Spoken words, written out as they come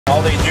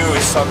all they do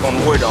is suck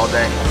on wood all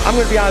day. I'm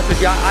gonna be honest with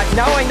you,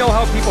 now I know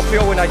how people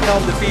feel when I tell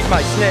them to feed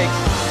my snakes.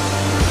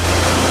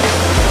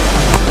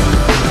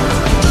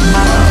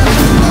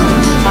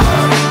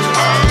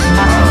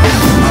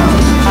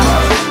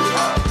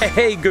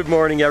 Hey, good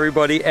morning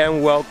everybody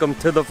and welcome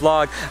to the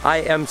vlog. I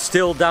am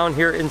still down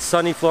here in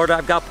sunny Florida.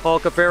 I've got Paul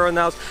Cuffaro in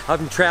the house. I've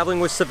been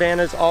traveling with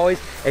Savannah as always,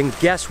 and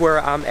guess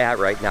where I'm at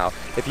right now?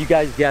 If you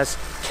guys guess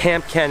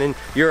Kamp Kenan,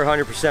 you're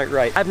 100%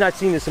 right. I've not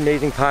seen this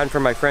amazing pond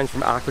from my friends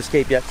from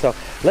Aquascape yet, so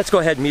let's go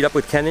ahead and meet up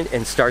with Kenan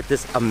and start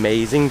this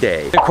amazing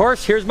day. Of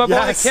course, here's my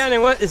boy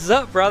Kenan. What is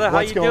up, brother? How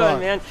you doing,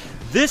 man?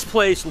 This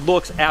place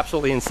looks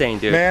absolutely insane,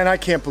 dude. Man, I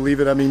can't believe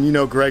it. I mean, you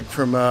know Greg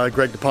from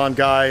Greg the Pond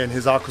Guy and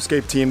his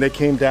Aquascape team. They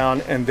came down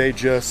and they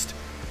just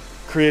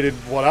created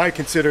what I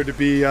consider to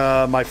be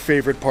my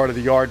favorite part of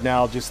the yard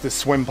now. Just this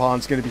swim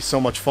pond's going to be so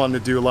much fun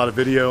to do a lot of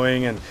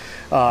videoing and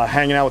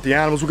hanging out with the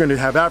animals. We're going to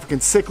have African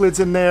cichlids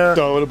in there,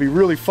 so it'll be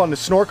really fun to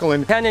snorkel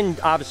in. Kenan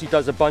obviously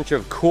does a bunch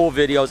of cool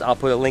videos. I'll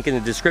put a link in the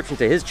description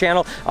to his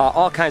channel.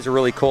 All kinds of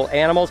really cool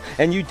animals,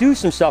 and you do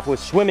some stuff with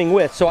swimming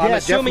with. So I'm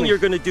assuming you're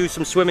going to do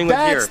some swimming with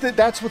here.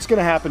 That's what's going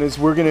to happen. Is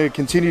we're going to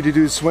continue to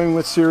do the swimming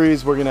with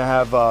series. We're going to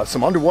have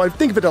some underwater.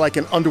 Think of it like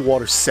an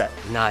underwater set.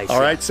 Nice.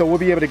 All right, so we'll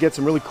be able to get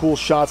some really cool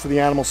shots of the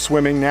animals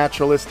swimming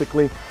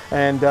naturalistically,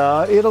 and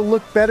it'll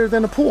look better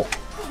than a pool.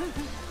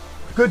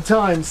 Good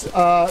times.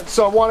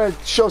 So I want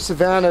to show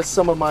Savannah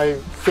some of my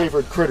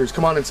favorite critters.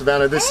 Come on in,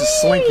 Savannah. This is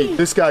Slinky.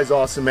 This guy's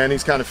awesome, man.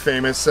 He's kind of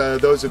famous.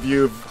 Those of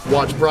you who've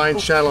watched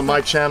Brian's channel and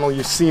my channel,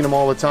 you've seen him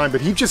all the time, but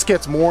he just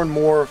gets more and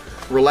more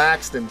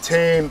relaxed and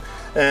tame.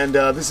 And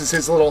this is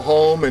his little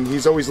home, and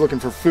he's always looking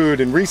for food.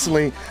 And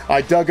recently,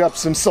 I dug up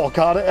some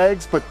sulcata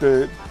eggs, but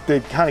they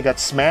kind of got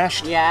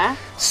smashed. Yeah.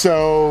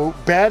 So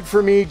bad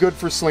for me, good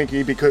for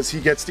Slinky, because he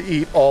gets to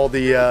eat all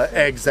the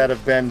eggs that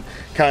have been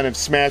kind of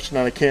smashed and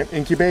I can't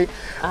incubate.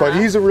 But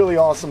he's a really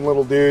awesome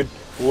little dude.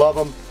 Love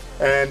him.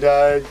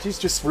 And he's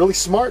just really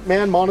smart,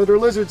 man. Monitor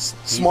lizards,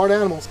 smart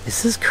animals.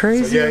 This is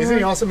crazy. So, yeah, isn't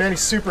he awesome, man?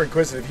 He's super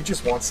inquisitive. He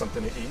just wants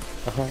something to eat.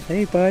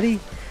 Hey, buddy.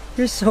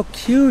 You're so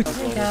cute.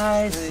 Hey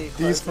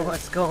guys.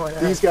 What's going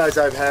on? These guys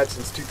I've had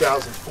since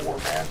 2004,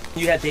 man.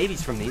 You had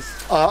babies from these?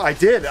 I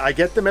did. I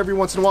get them every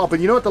once in a while. But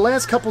you know what? The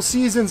last couple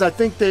seasons, I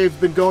think they've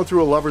been going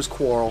through a lover's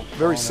quarrel.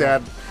 Very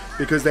sad,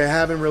 because they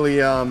haven't really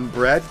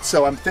bred.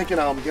 So I'm thinking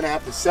I'm going to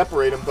have to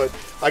separate them. But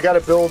I got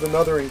to build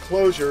another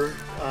enclosure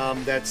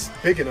that's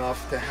big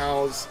enough to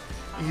house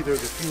either the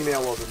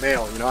female or the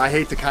male. You know, I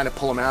hate to kind of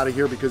pull them out of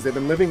here because they've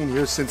been living in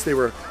here since they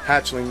were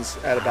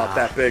hatchlings at about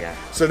that big. Yeah.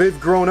 So they've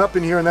grown up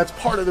in here, and that's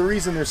part of the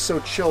reason they're so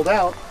chilled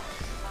out,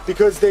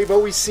 because they've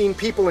always seen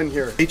people in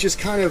here. They just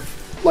kind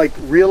of like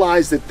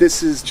realize that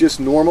this is just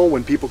normal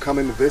when people come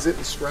in to visit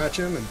and scratch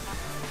them, and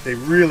they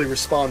really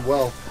respond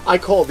well. I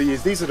call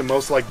these are the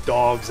most like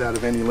dogs out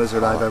of any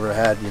lizard I've ever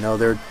had. You know,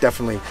 they're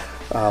definitely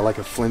like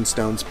a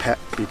Flintstones pet,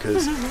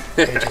 because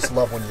they just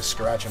love when you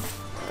scratch them.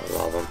 I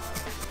love them.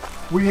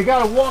 We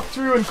got to walk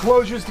through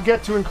enclosures to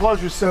get to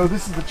enclosures. So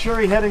this is the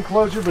cherry head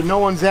enclosure, but no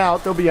one's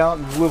out. They'll be out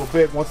in a little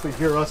bit once they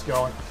hear us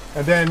going.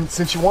 And then,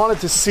 since you wanted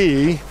to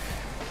see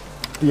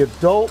the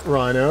adult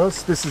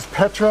rhinos, this is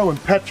Petro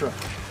and Petra.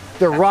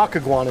 They're rock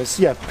iguanas.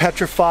 Yeah,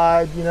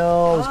 petrified, you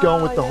know. I was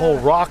going with the whole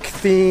rock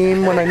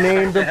theme when I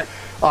named them.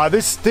 Let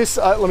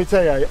me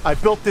tell you, I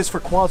built this for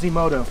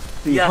Quasimodo,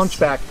 the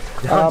hunchback.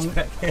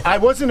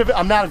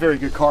 I'm not a very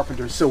good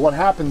carpenter, so what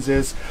happens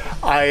is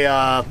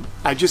I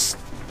just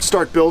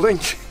start building,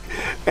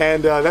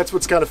 and that's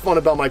what's kind of fun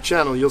about my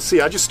channel. You'll see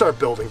I just start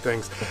building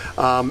things,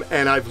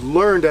 and I've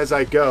learned as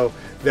I go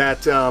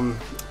that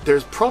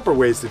there's proper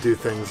ways to do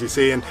things, you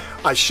see, and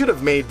I should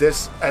have made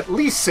this at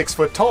least 6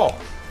 foot tall.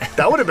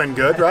 That would have been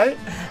good, right?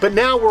 But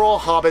now we're all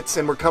hobbits,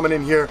 and we're coming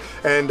in here,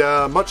 and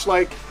much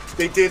like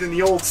they did in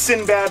the old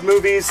Sinbad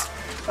movies,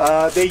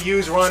 they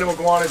use rhino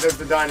iguanas as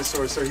the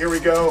dinosaurs. So here we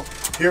go.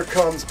 Here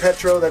comes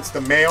Petro, that's the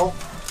male.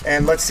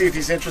 And let's see if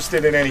he's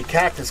interested in any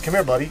cactus. Come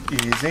here, buddy.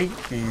 Easy,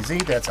 easy.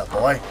 That's a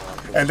boy.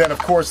 And then, of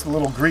course, the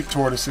little Greek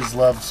tortoises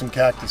love some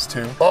cactus,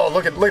 too. Oh,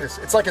 look at this.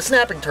 It's like a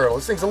snapping turtle.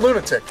 This thing's a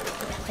lunatic.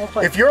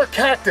 If you're a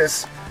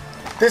cactus,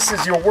 this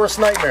is your worst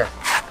nightmare.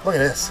 Look at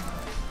this.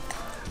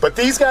 But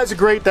these guys are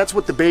great. That's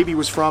what the baby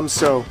was from,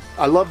 so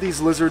I love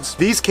these lizards.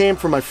 These came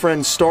from my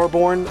friend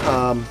Starborn,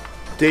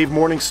 Dave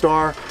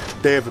Morningstar.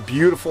 They have a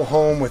beautiful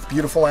home with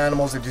beautiful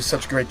animals. They do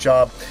such a great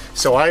job.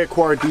 So I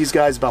acquired these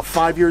guys about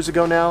 5 years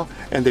ago now,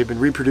 and they've been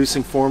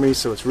reproducing for me,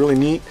 so it's really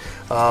neat.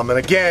 And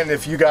again,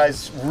 if you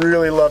guys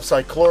really love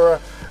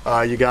Cyclura,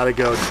 you gotta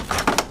go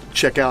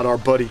check out our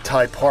buddy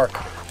Ty Park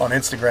on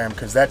Instagram,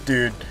 because that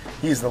dude,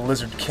 he's the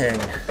lizard king.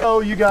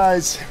 Oh, you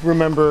guys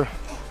remember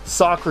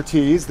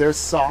Socrates, there's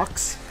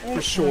Socks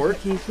for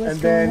short, and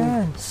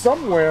then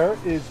somewhere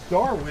is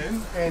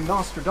Darwin and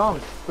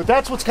Nostradamus. But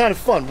that's what's kind of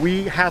fun.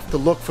 We have to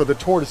look for the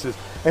tortoises,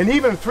 and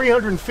even a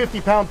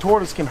 350-pound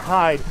tortoise can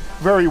hide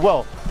very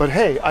well. But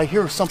hey, I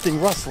hear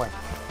something rustling.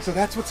 So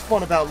that's what's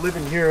fun about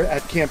living here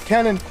at Kamp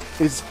Kenan,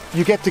 is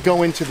you get to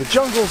go into the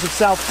jungles of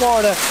South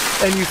Florida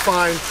and you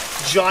find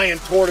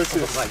giant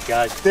tortoises. Oh my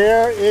God.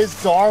 There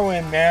is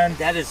Darwin, man.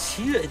 That is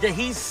huge.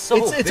 He's so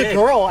It's big. a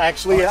girl,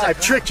 actually. I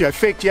tricked you. I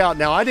faked you out.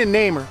 Now, I didn't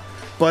name her,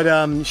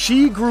 but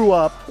she grew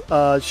up.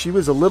 She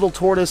was a little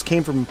tortoise,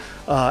 came from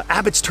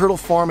Abbott's Turtle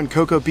Farm in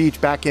Cocoa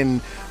Beach back in,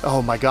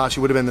 oh my gosh,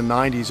 it would have been the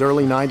 90s,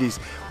 early 90s.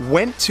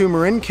 Went to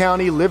Marin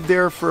County, lived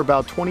there for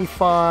about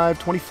 25,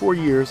 24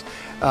 years.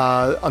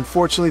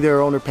 Unfortunately,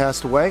 their owner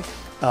passed away,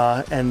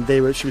 and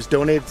she was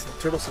donated to the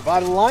Turtle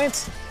Survival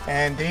Alliance,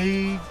 and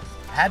they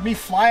had me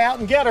fly out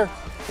and get her.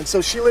 And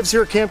so she lives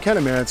here at Kamp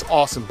Kenan, man. It's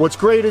awesome. What's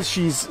great is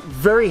she's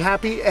very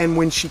happy, and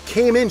when she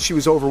came in, she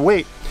was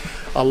overweight.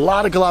 A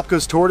lot of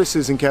Galapagos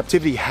tortoises in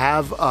captivity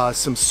have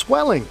some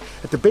swelling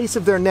at the base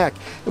of their neck,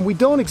 and we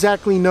don't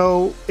exactly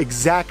know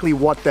exactly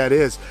what that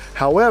is.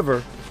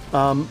 However,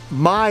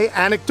 my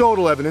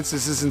anecdotal evidence,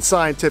 this isn't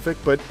scientific,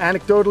 but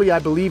anecdotally I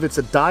believe it's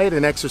a diet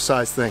and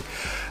exercise thing.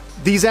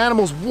 These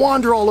animals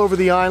wander all over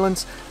the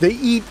islands. They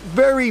eat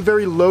very,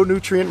 very low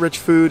nutrient rich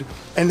food,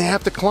 and they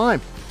have to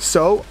climb.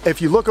 So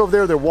if you look over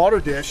there, their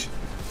water dish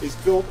is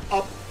built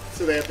up,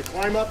 so they have to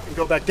climb up and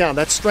go back down.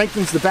 That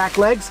strengthens the back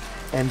legs.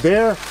 And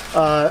there,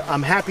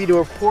 I'm happy to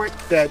report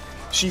that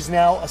she's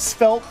now a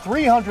svelte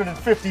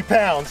 350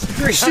 pounds.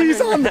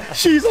 She's on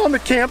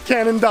the Kamp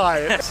Kenan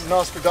diet. This is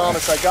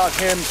Nostradamus. I got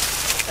him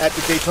at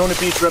the Daytona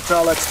Beach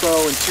Reptile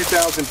Expo in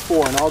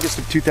 2004, in August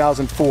of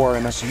 2004.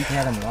 And So you've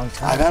had him a long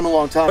time. I've had him a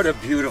long time. What a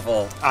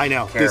beautiful. I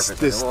know. This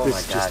oh is my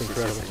just gosh,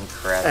 incredible. This is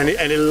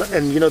incredible.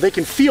 And you know, they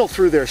can feel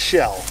through their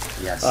shell.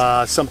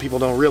 Yes. Some people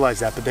don't realize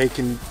that, but they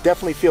can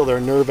definitely feel their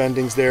nerve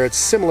endings there. It's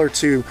similar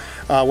to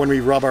when we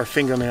rub our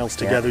fingernails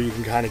together, you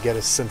can kind of get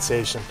a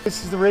sensation.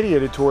 This is the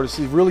radiated tortoise,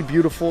 a really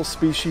beautiful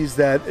species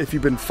that if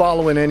you've been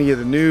following any of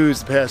the news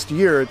the past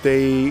year,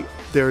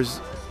 there's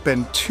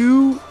been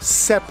 2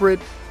 separate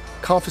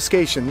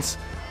confiscations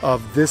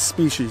of this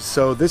species.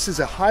 So this is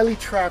a highly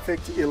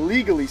trafficked,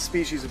 illegally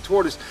species of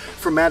tortoise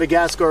from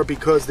Madagascar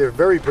because they're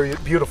very, very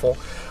beautiful.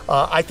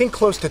 I think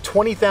close to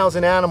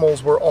 20,000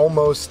 animals were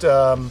almost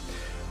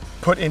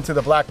put into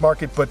the black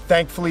market, but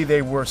thankfully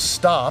they were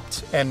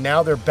stopped, and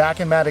now they're back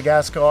in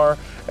Madagascar,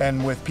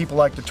 and with people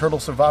like the Turtle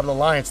Survival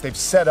Alliance, they've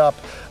set up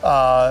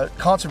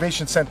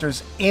conservation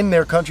centers in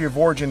their country of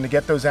origin to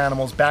get those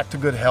animals back to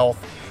good health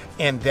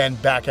and then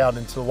back out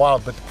into the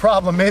wild. But the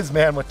problem is,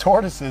 man, with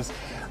tortoises,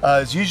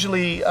 is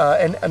usually,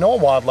 and all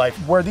wildlife,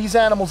 where these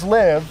animals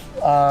live,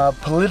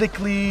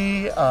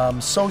 politically,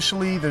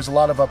 socially, there's a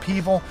lot of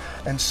upheaval,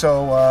 and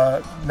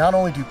so not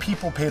only do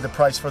people pay the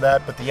price for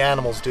that, but the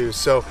animals do.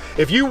 So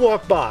if you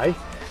walk by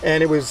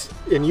and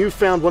you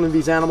found one of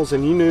these animals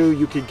and you knew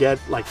you could get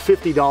like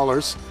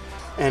 $50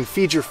 and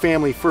feed your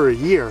family for a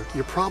year,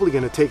 you're probably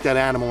going to take that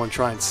animal and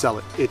try and sell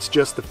it. It's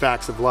just the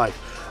facts of life.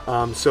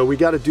 So we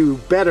got to do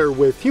better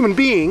with human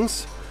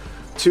beings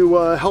to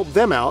help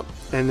them out,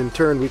 and in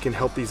turn we can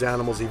help these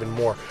animals even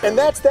more. And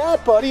that's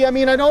that, buddy. I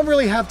mean, I don't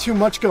really have too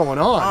much going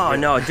on. Oh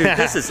no, dude,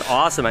 this is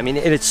awesome. I mean,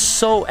 and it's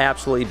so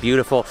absolutely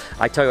beautiful.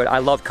 I tell you what, I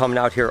love coming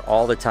out here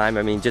all the time.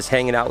 I mean, just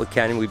hanging out with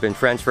Kenan. We've been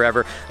friends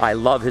forever. I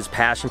love his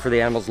passion for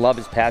the animals, love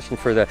his passion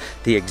for the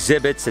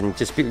exhibits, and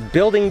just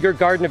building your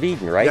Garden of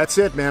Eden, right? That's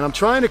it, man. I'm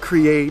trying to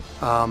create,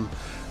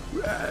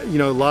 you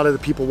know, a lot of the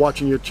people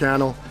watching your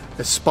channel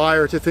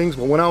aspire to things.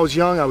 Well, when I was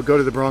young, I would go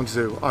to the Bronx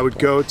Zoo. I would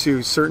go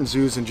to certain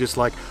zoos and just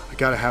like, I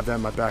gotta have that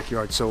in my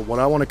backyard. So what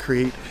I want to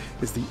create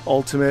is the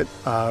ultimate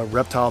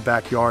reptile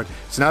backyard.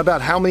 It's not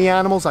about how many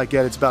animals I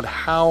get, it's about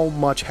how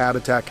much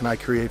habitat can I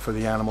create for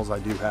the animals I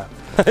do have.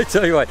 I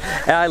tell you what,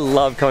 I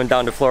love coming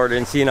down to Florida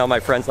and seeing all my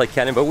friends like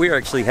Kenan, but we are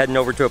actually heading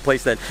over to a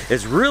place that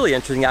is really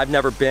interesting. I've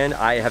never been.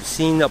 I have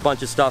seen a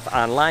bunch of stuff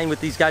online with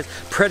these guys.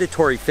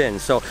 Predatory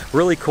Fins, so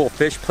really cool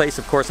fish place.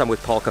 Of course, I'm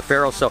with Paul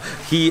Cuffaro, so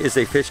he is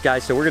a fish guy,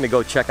 so we're gonna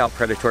go check out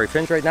Predatory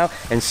Fins right now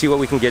and see what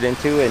we can get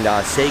into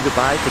and say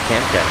goodbye to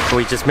Kamp Kenan.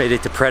 We just made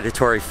it to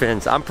Predatory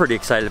Fins. I'm pretty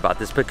excited about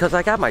this because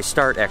I got my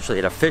start actually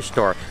at a fish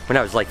store when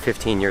I was like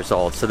 15 years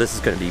old, so this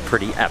is gonna be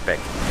pretty epic.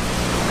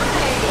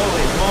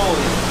 Holy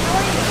moly.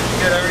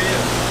 Good, how are you?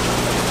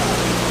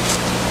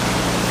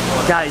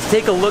 Guys,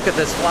 take a look at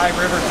this Fly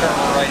River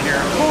turtle right here.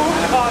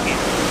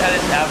 That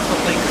is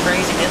absolutely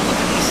crazy. And look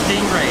at these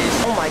stingrays.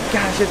 Oh my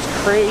gosh, it's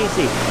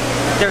crazy.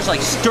 There's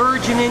like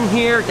sturgeon in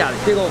here. Got a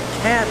big old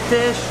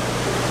catfish.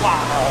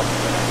 Wow.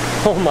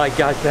 Oh my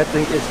gosh, that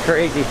thing is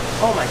crazy.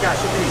 Oh my gosh,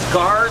 look at these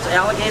gars,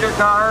 alligator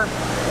gar.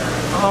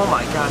 Oh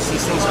my gosh,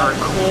 these things are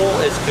cool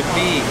as could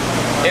be.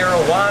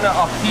 Arowana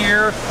up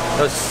here.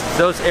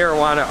 Those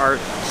arowana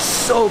are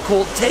so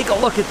cool. Take a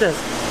look at this.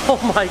 Oh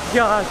my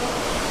gosh.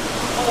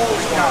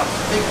 Holy cow.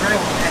 Big gray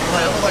one.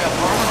 They look like a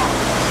farmer.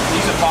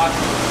 These are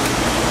pockets.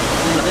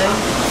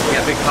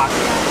 Yeah, big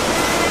pocket.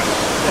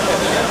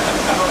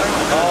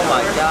 Oh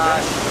my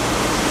gosh.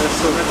 That's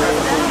so cool.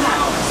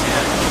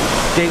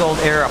 Big old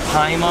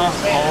Arapaima.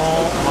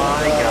 Oh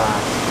my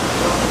gosh.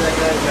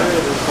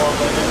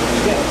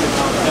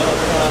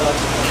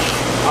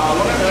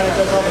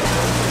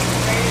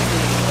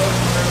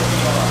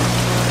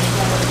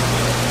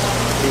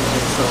 These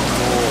are so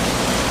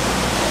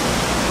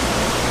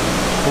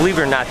believe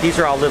it or not, these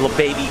are all little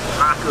baby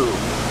pacu.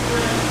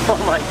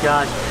 Oh my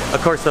gosh.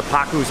 Of course, the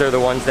pacus are the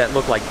ones that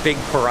look like big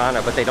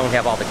piranha, but they don't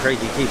have all the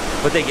crazy teeth.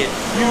 But they get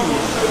huge,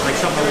 like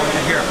some of the ones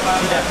in here.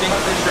 See that big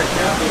fish right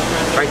there?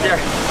 Right there?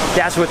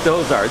 That's what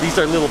those are. These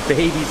are little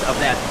babies of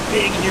that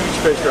big, huge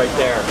fish right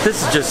there.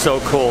 This is just so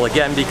cool.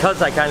 Again,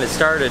 because I kind of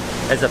started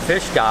as a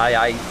fish guy,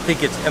 I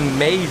think it's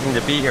amazing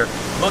to be here.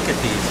 Look at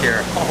these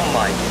here. Oh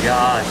my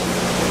gosh.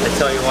 I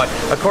tell you what,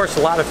 of course,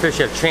 a lot of fish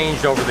have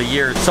changed over the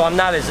years, so I'm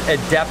not as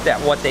adept at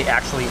what they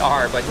actually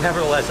are, but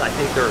nevertheless, I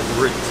think they're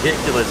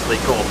ridiculously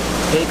cool.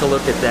 Take a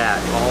look at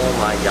that. Oh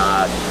my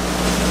gosh.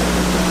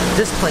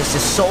 This place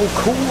is so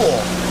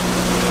cool.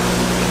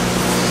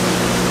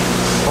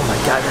 Oh my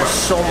God, there's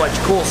so much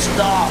cool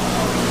stuff.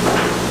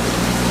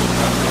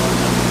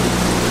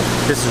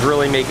 This is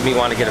really making me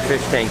want to get a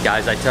fish tank,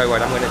 guys. I tell you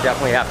what, I'm going to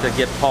definitely have to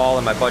get Paul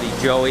and my buddy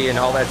Joey and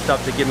all that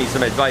stuff to give me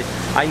some advice.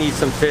 I need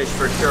some fish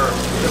for sure.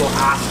 Little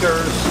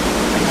Oscars.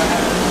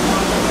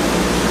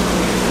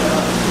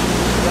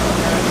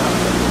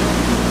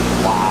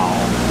 Wow.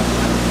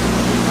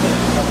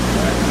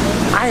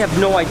 I have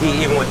no idea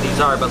even what these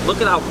are, but look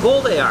at how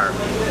cool they are.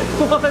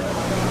 What?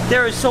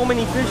 There are so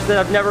many fish that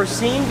I've never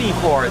seen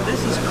before.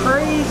 This is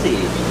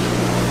crazy.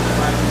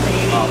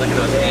 Oh, look at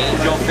those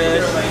angel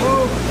fish.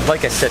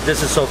 Like I said,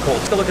 this is so cool.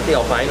 Take a look at the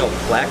albino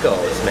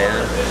plecos,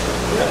 man.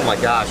 Oh my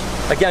gosh.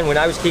 Again, when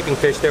I was keeping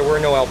fish, there were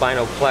no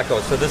albino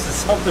plecos, so this is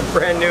something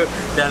brand new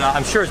that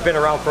I'm sure has been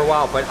around for a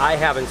while, but I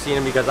haven't seen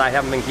them because I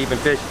haven't been keeping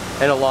fish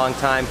in a long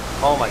time.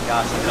 Oh my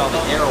gosh, look at all the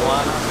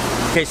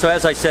arowana. Okay, so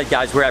as I said,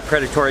 guys, we're at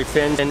Predatory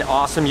Fins, an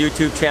awesome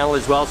YouTube channel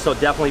as well, so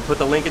definitely put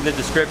the link in the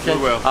description.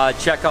 We will.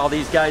 Check all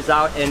these guys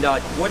out. And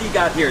what do you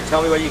got here?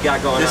 Tell me what you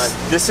got going on.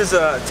 This is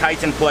a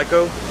Titan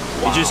pleco.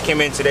 Wow. He just came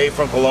in today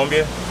from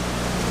Colombia.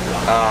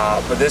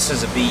 But this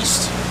is a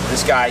beast.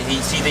 This guy,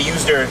 they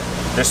use their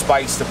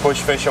spikes to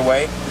push fish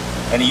away,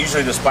 and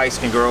usually the spikes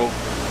can grow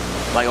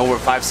like over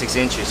 5-6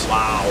 inches.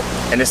 Wow.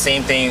 And the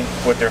same thing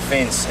with their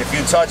fins. If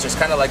you touch, it's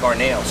kind of like our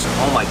nails.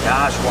 Oh my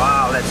gosh,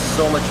 wow, that's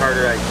so much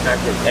harder than I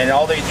expected. And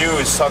all they do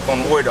is suck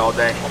on wood all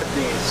day. That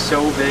thing is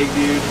so big,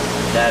 dude.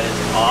 That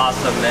is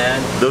awesome,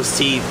 man. Those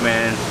teeth,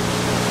 man.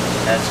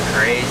 That's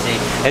crazy.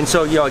 And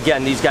so, you know,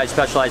 again, these guys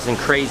specialize in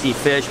crazy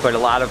fish, but a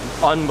lot of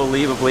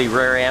unbelievably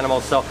rare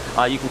animals. So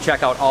you can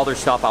check out all their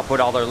stuff. I'll put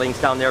all their links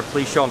down there.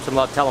 Please show them some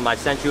love. Tell them I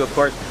sent you, of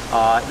course.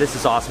 This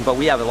is awesome, but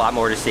we have a lot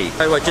more to see.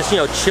 By the way, just, you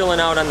know, chilling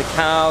out on the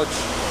couch.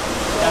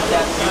 Got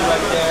that view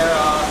right there.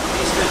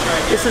 These fish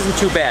right here. This isn't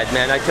too bad,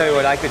 man. I tell you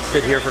what, I could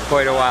sit here for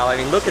quite a while. I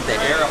mean, look at the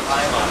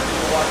Arapaima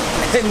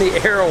and the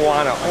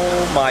arowana.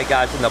 Oh my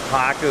gosh, and the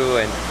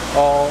pacu, and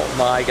oh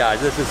my gosh,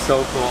 this is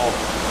so cool.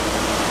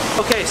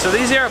 Okay, so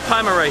these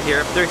Arapaima right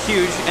here, they're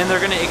huge and they're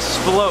gonna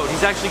explode.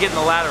 He's actually getting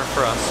the ladder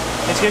for us.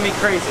 It's gonna be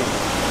crazy.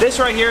 This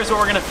right here is what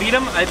we're gonna feed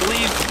him, I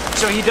believe.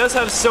 So he does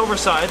have silver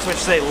sides,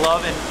 which they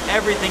love, and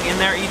everything in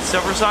there eats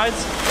silver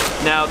sides.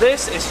 Now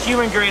this is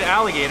human grade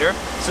alligator.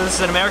 So this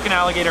is an American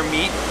alligator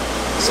meat.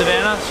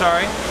 Savannah,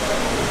 sorry.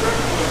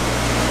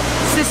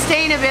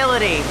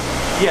 Sustainability.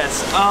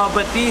 Yes,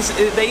 but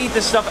they eat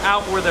this stuff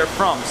out where they're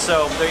from.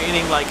 So they're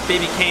eating like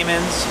baby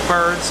caimans,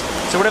 birds,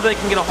 so whatever they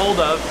can get a hold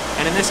of.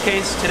 And in this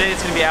case, today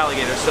it's gonna be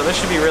alligators. So this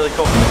should be really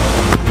cool.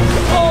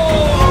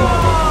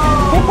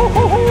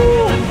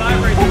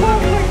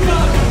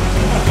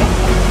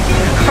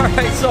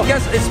 Alright, so I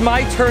guess it's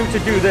my turn to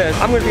do this.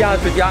 I'm gonna be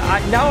honest with you.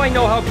 Now I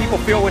know how people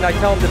feel when I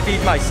tell them to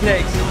feed my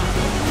snakes.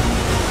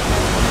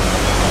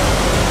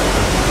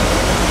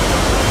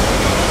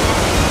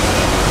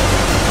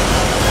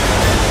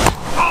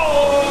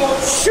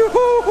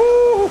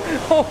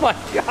 Oh my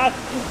God,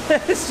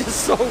 that is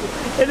just so,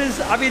 it is,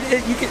 I mean,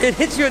 it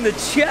hits you in the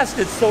chest,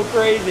 it's so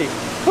crazy.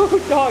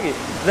 Ooh, doggy,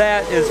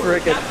 that is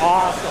freaking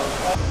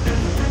awesome.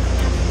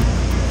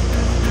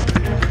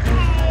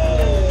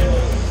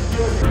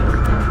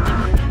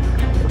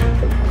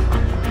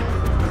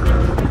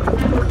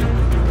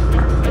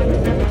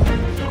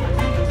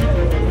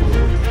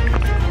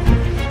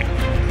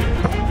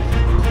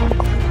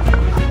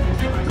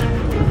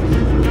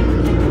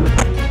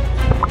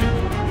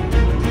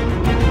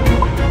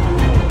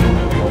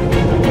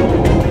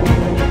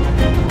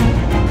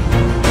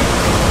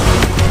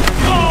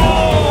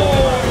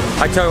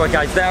 I tell you what,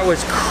 guys, that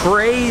was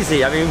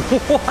crazy. I mean,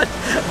 what?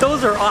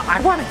 Those are,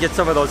 I want to get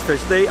some of those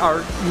fish. They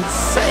are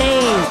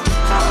insane.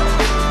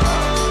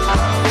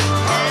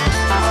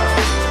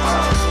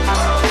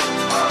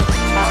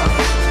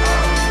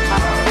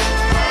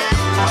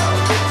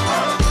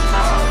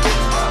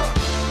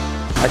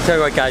 I tell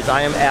you what, guys,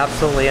 I am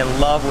absolutely in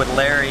love with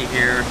Larry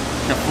here,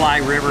 the fly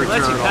river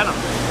turtle. You pet him.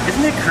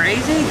 Isn't it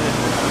crazy?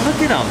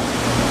 Look at him.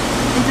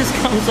 He just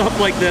comes up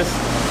like this.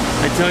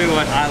 I tell you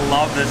what, I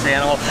love this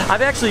animal.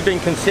 I've actually been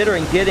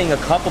considering getting a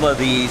couple of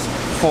these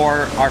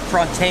for our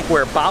front tank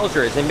where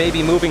Bowser is, and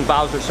maybe moving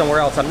Bowser somewhere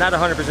else. I'm not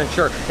 100%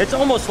 sure. It's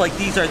almost like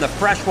these are the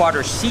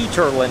freshwater sea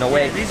turtle in a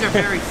way. Yeah, these are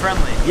very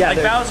friendly. Yeah,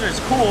 like Bowser is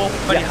cool,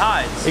 but he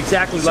hides.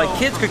 Exactly, So like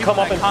kids could people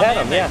come up that and pet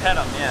him. Yeah. Pet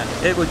him,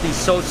 yeah. It would be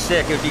so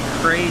sick. It would be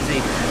crazy.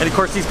 And of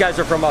course, these guys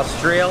are from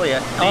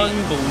Australia.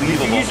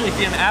 Unbelievable. You usually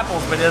feed him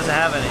apples, but he doesn't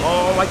have any.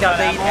 Oh my God,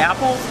 they eat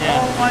apples? Yeah.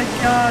 Oh my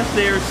gosh,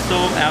 they are so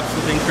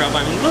absolutely incredible.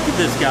 I mean, look at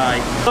this guy.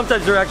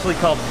 Sometimes they're actually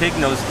called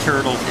pig-nosed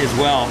turtles as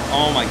well.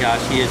 Oh my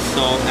gosh, he is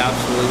so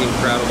absolutely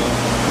incredible.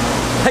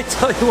 I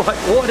tell you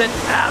what an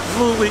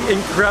absolutely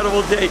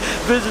incredible day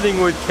visiting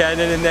with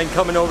Kenan and then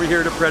coming over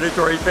here to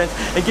Predatory Fence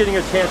and getting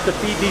a chance to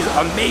feed these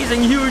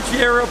amazing huge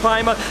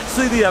Arapaima,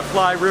 see the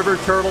fly river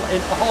turtle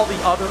and all the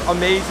other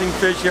amazing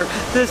fish here.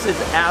 This has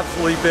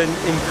absolutely been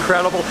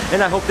incredible,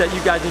 and I hope that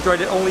you guys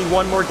enjoyed it. Only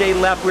one more day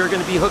left. We're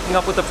going to be hooking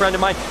up with a friend of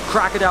mine,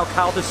 Crocodile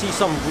Kyle, to see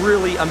some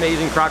really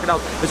amazing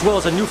crocodiles, as well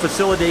as a new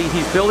facility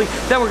he's building.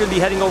 Then we're going to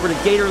be heading over to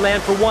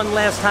Gatorland for one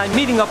last time,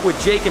 meeting up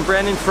with Jake and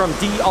Brandon from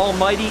D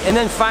Almighty, and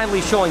then finally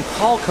showing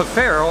Paul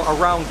Cuffaro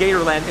around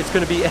Gatorland. It's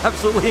going to be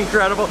absolutely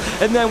incredible.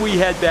 And then we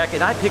head back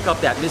and I pick up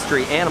that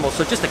mystery animal.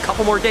 So just a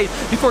couple more days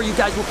before you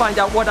guys will find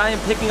out what I am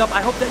picking up.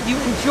 I hope that you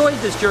enjoyed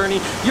this journey.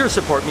 Your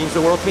support means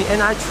the world to me,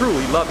 and I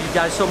truly love you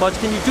guys so much.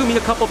 Can you do me a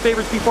couple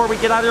favors before we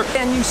get out of there?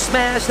 Can you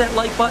smash that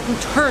like button,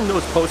 turn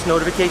those post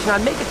notifications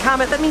on, make a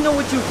comment, let me know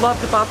what you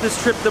loved about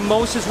this trip the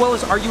most, as well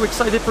as are you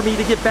excited for me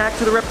to get back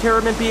to the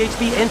Reptarium and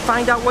BHB and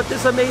find out what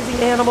this amazing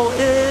animal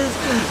is?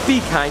 Be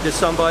kind to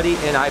somebody,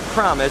 and I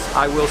promise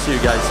I will see you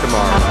guys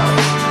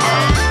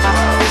tomorrow.